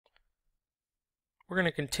We're going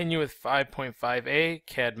to continue with 5.5a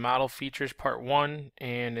CAD Model Features Part 1,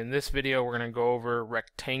 and in this video we're going to go over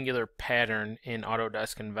rectangular pattern in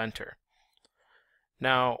Autodesk Inventor.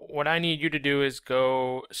 Now what I need you to do is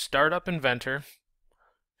go start up Inventor,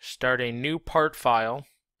 start a new part file,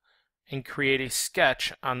 and create a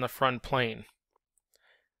sketch on the front plane.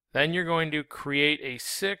 Then you're going to create a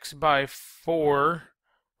 6x4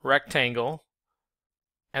 rectangle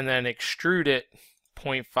and then extrude it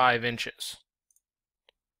 0.5 inches.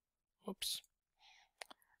 Oops.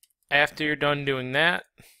 After you're done doing that,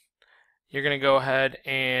 you're going to go ahead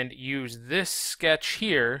and use this sketch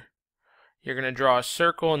here. You're going to draw a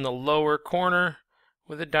circle in the lower corner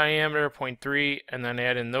with a diameter of 0.3 and then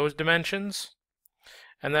add in those dimensions.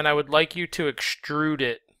 And then I would like you to extrude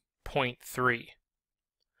it 0.3.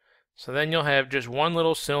 So then you'll have just one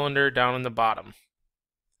little cylinder down in the bottom.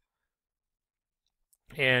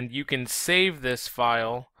 And you can save this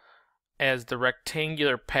file as the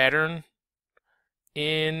rectangular pattern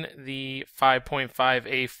in the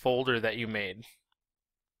 5.5a folder that you made.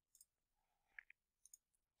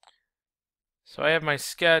 So I have my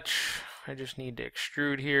sketch. I just need to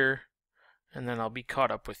extrude here, and then I'll be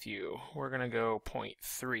caught up with you. We're going to go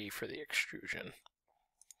 0.3 for the extrusion.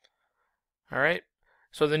 Alright,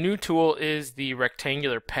 so the new tool is the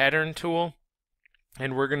rectangular pattern tool,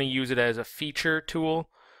 and we're going to use it as a feature tool.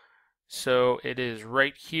 So it is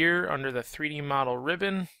right here under the 3D model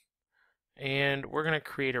ribbon, and we're going to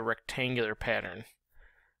create a rectangular pattern.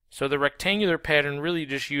 So the rectangular pattern really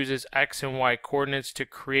just uses X and Y coordinates to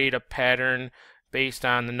create a pattern based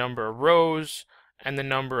on the number of rows and the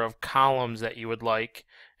number of columns that you would like.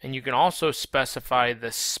 And you can also specify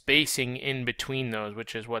the spacing in between those,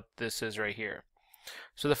 which is what this is right here.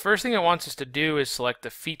 So the first thing it wants us to do is select the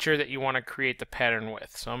feature that you want to create the pattern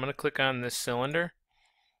with. So I'm going to click on this cylinder.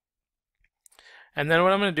 And then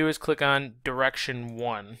what I'm going to do is click on direction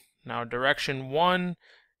 1. Now direction 1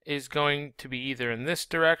 is going to be either in this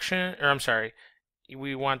direction, or I'm sorry,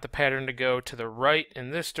 we want the pattern to go to the right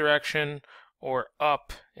in this direction or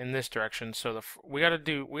up in this direction. So we got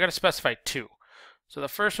to specify 2. So the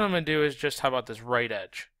first one I'm going to do is just, how about this right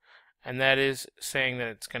edge? And that is saying that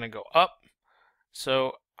it's going to go up.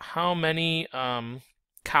 So how many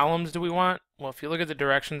columns do we want? Well, if you look at the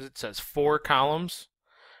directions, it says 4 columns.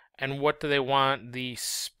 And what do they want the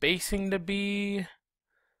spacing to be?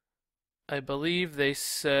 I believe they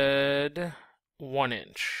said 1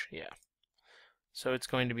 inch. Yeah. So it's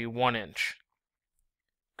going to be 1 inch.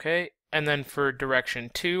 Okay. And then for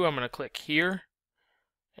direction 2, I'm going to click here.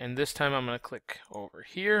 And this time I'm going to click over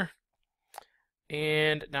here.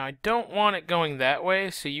 And now I don't want it going that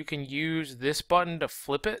way, so you can use this button to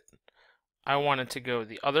flip it. I want it to go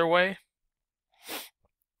the other way.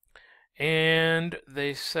 And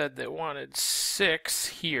they said they wanted 6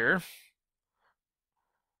 here.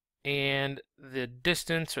 And the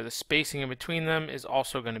distance or the spacing in between them is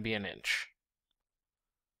also going to be 1 inch.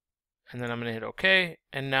 And then I'm going to hit OK,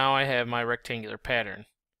 and now I have my rectangular pattern.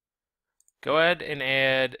 Go ahead and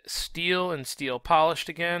add steel and steel polished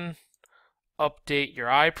again. Update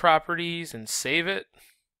your eye properties and save it.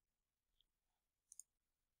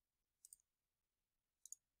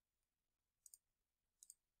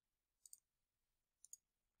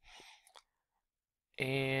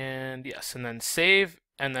 And yes, and then save.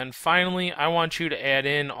 And then finally, I want you to add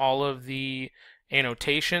in all of the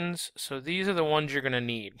annotations. So these are the ones you're going to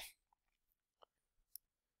need.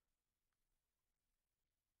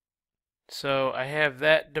 So I have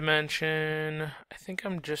that dimension. I think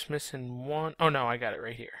I'm just missing one. Oh no, I got it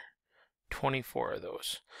right here. 24 of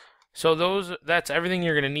those. So that's everything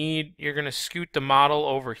you're going to need. You're going to scoot the model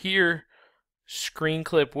over here, screen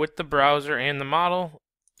clip with the browser and the model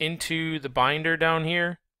into the binder down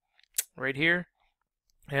here, right here.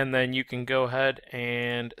 And then you can go ahead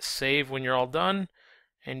and save when you're all done,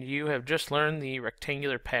 and you have just learned the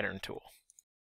rectangular pattern tool.